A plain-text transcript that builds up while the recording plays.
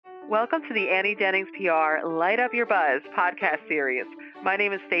Welcome to the Annie Jennings PR Light Up Your Buzz podcast series. My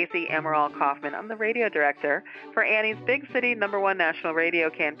name is Stacey Emerald Kaufman. I'm the radio director for Annie's Big City #1 national radio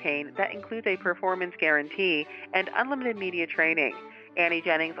campaign that includes a performance guarantee and unlimited media training. Annie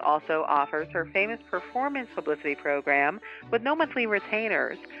Jennings also offers her famous performance publicity program with no monthly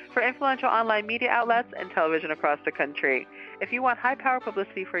retainers for influential online media outlets and television across the country. If you want high-power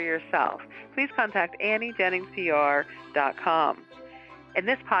publicity for yourself, please contact AnnieJenningsPR.com. In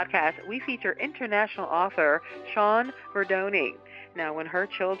this podcast, we feature international author Shawn Verdoni. Now, when her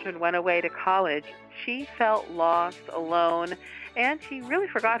children went away to college, she felt lost, alone, and she really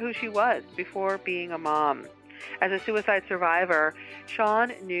forgot who she was before being a mom. As a suicide survivor,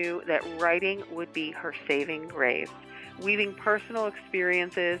 Shawn knew that writing would be her saving grace, weaving personal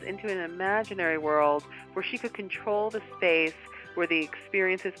experiences into an imaginary world where she could control the space where the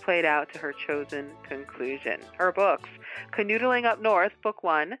experiences played out to her chosen conclusion. Her books, Canoodling Up North, Book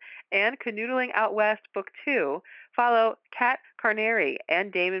 1, and Canoodling Out West, Book 2, follow Kat Carneri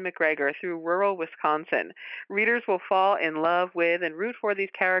and Damon McGregor through rural Wisconsin. Readers will fall in love with and root for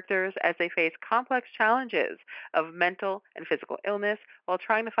these characters as they face complex challenges of mental and physical illness while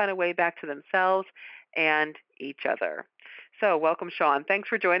trying to find a way back to themselves and each other. So, welcome, Shawn. Thanks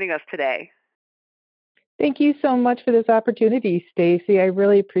for joining us today. Thank you so much for this opportunity, Stacey. I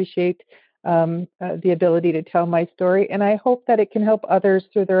really appreciate the ability to tell my story, and I hope that it can help others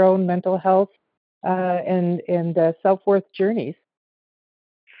through their own mental health and self-worth journeys.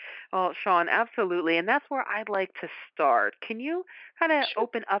 Well, Shawn, absolutely. And that's where I'd like to start. Can you kind of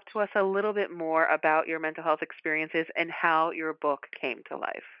open up to us a little bit more about your mental health experiences and how your book came to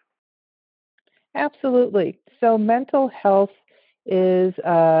life? Absolutely. So mental health is,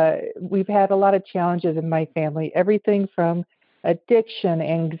 we've had a lot of challenges in my family, everything from addiction,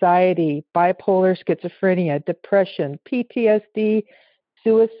 anxiety, bipolar schizophrenia, depression, PTSD,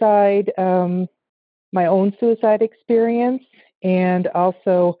 suicide, my own suicide experience, and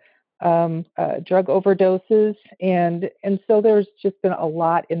also drug overdoses. And so there's just been a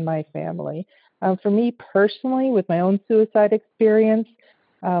lot in my family. For me personally, with my own suicide experience,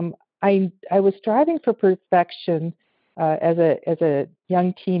 I was striving for perfection as a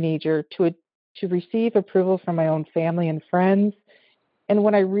young teenager to receive approval from my own family and friends. And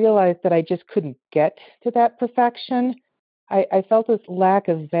when I realized that I just couldn't get to that perfection, I felt this lack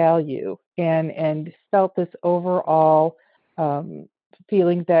of value and felt this overall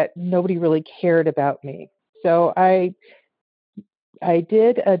feeling that nobody really cared about me. So I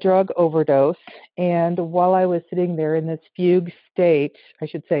did a drug overdose, and while I was sitting there in this fugue state, I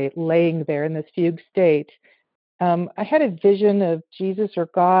should say laying there in this fugue state, I had a vision of Jesus or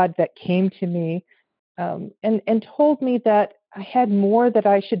God that came to me and told me that I had more that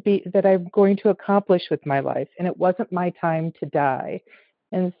I'm going to accomplish with my life, and it wasn't my time to die.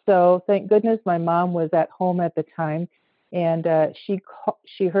 And so, thank goodness, my mom was at home at the time, and she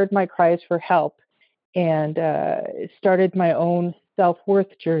heard my cries for help, and started my own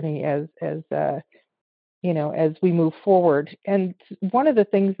self-worth journey as we move forward. And one of the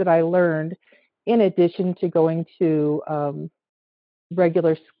things that I learned, in addition to going to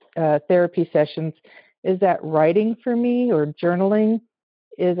regular therapy sessions, is that writing for me, or journaling,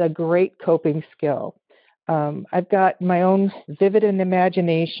 is a great coping skill. I've got my own vivid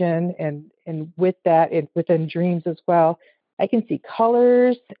imagination, and with that, within dreams as well, I can see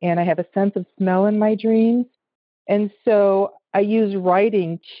colors, and I have a sense of smell in my dreams. And so I use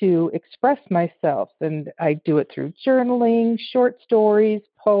writing to express myself, and I do it through journaling, short stories,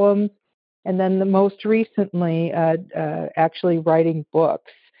 poems, and then the most recently, actually writing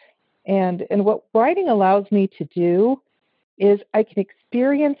books. And what writing allows me to do is I can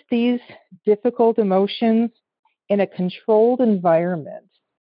experience these difficult emotions in a controlled environment.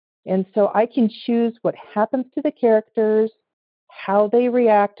 And so I can choose what happens to the characters, how they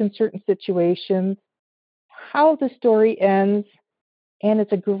react in certain situations, how the story ends, and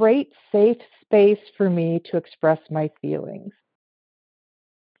it's a great safe space for me to express my feelings.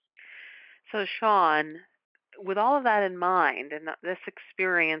 So, Shawn, with all of that in mind and this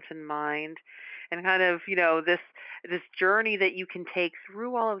experience in mind and kind of, this journey that you can take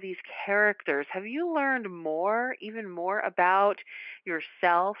through all of these characters, have you learned even more about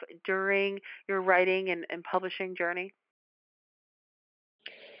yourself during your writing and publishing journey?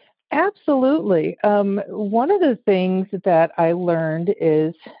 Absolutely. One of the things that I learned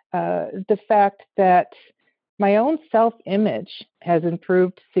is the fact that my own self-image has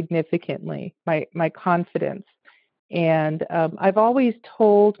improved significantly, my confidence. And I've always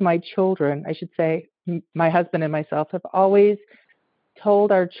told my children, I should say, my husband and myself have always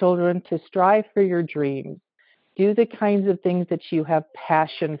told our children to strive for your dreams. Do the kinds of things that you have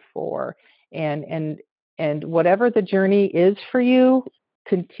passion for, and whatever the journey is for you,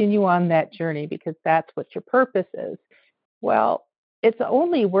 continue on that journey, because that's what your purpose is. Well, it's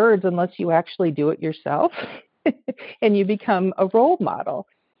only words unless you actually do it yourself and you become a role model.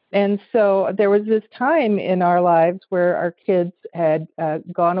 And so there was this time in our lives where our kids had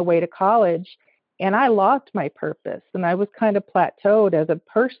gone away to college, and I lost my purpose, and I was kind of plateaued as a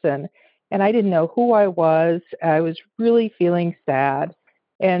person, and I didn't know who I was. I was really feeling sad.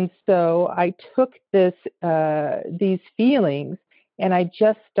 And so I took these feelings, and I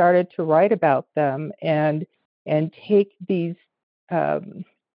just started to write about them and take these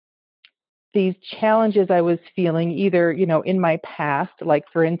challenges I was feeling, either in my past, like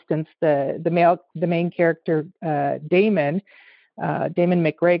for instance the main character, Damon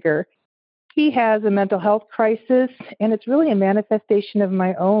McGregor. He has a mental health crisis, and it's really a manifestation of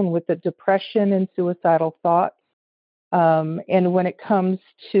my own, with the depression and suicidal thoughts. And when it comes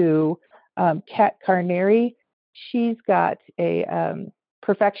to Kat Carneri, she's got a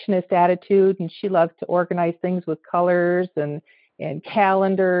perfectionist attitude, and she loves to organize things with colors and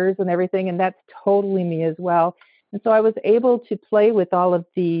calendars and everything, and that's totally me as well. And so I was able to play with all of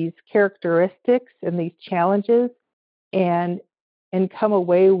these characteristics and these challenges, and come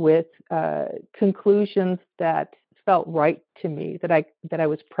away with conclusions that felt right to me, that I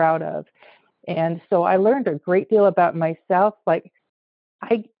was proud of. And so I learned a great deal about myself. Like,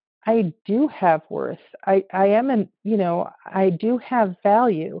 I do have worth. I do have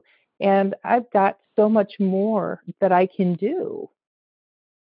value, and I've got so much more that I can do.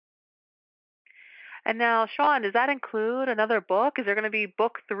 And now, Shawn, does that include another book? Is there going to be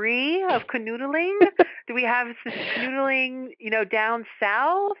book 3 of canoodling? Do we have canoodling, down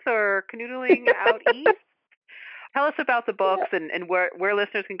south, or canoodling out east? Tell us about the books and where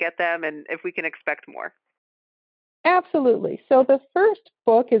listeners can get them, and if we can expect more. Absolutely. So the first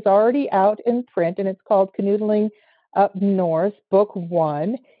book is already out in print, and it's called Canoodling Up North, Book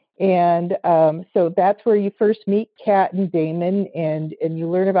 1. And so that's where you first meet Kat and Damon, and you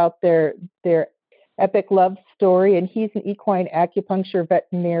learn about their epic love story. And he's an equine acupuncture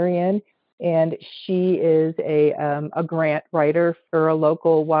veterinarian, and she is a grant writer for a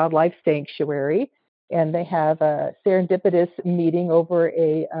local wildlife sanctuary. And they have a serendipitous meeting over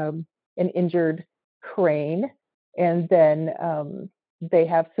an injured crane. And then they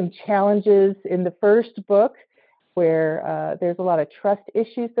have some challenges in the first book where there's a lot of trust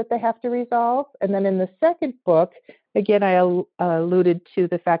issues that they have to resolve. And then in the second book, again, I alluded to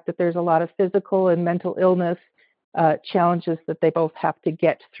the fact that there's a lot of physical and mental illness challenges that they both have to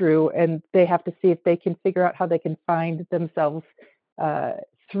get through, and they have to see if they can figure out how they can find themselves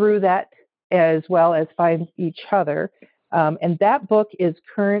through that, as well as find each other. And that book is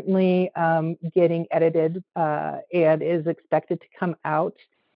currently getting edited and is expected to come out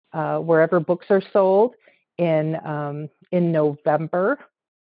wherever books are sold in November.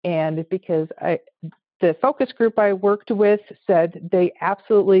 And because the focus group I worked with said they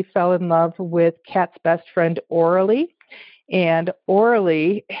absolutely fell in love with Kat's best friend, Oralee. And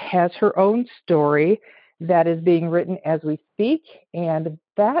Oralee has her own story that is being written as we speak. And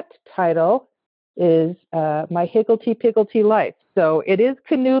that title is My Higgledy-Piggledy Life. So it is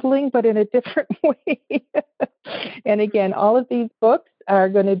canoodling, but in a different way. And again, all of these books are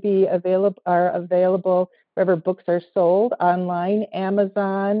going to be available wherever books are sold, online,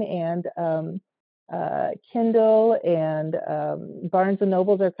 Amazon, and Kindle, and Barnes and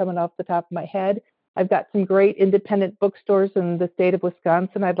Nobles are coming off the top of my head. I've got some great independent bookstores in the state of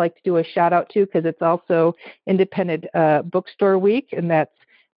Wisconsin I'd like to do a shout out to, because it's also Independent Bookstore Week, and that's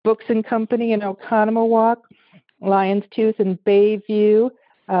Books and Company in Oconomowoc, Lion's Tooth in Bayview,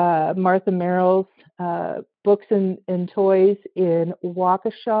 Martha Merrill's Books and Toys in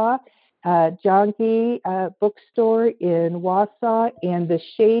Waukesha, Jonky Bookstore in Wausau, and the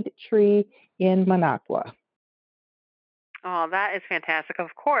Shade Tree in Minocqua. Oh, that is fantastic.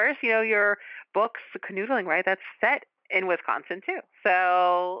 Of course, your books, the canoodling, right? That's set in Wisconsin too.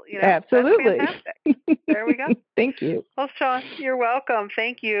 So, absolutely. That's fantastic. There we go. Thank you. Well, Shawn, you're welcome.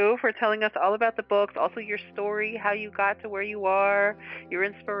 Thank you for telling us all about the books, also your story, how you got to where you are, your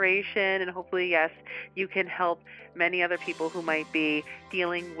inspiration, and hopefully, yes, you can help many other people who might be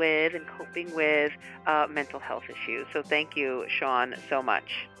dealing with and coping with mental health issues. So thank you, Shawn, so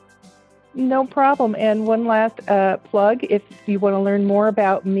much. No problem. And one last plug, if you want to learn more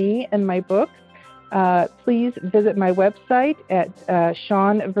about me and my books, please visit my website at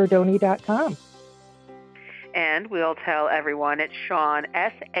ShawnVerdoni.com. And we'll tell everyone it's Shawn,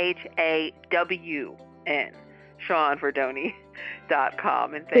 SHAWN,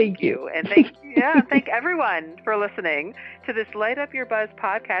 SeanVerdoni.com. And Thank you. And thank everyone for listening to this Light Up Your Buzz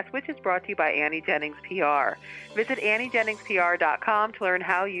podcast, which is brought to you by Annie Jennings PR. Visit AnnieJenningsPR.com to learn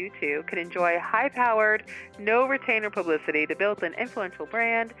how you too can enjoy high-powered, no-retainer publicity to build an influential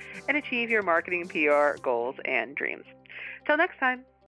brand and achieve your marketing PR goals and dreams. Till next time.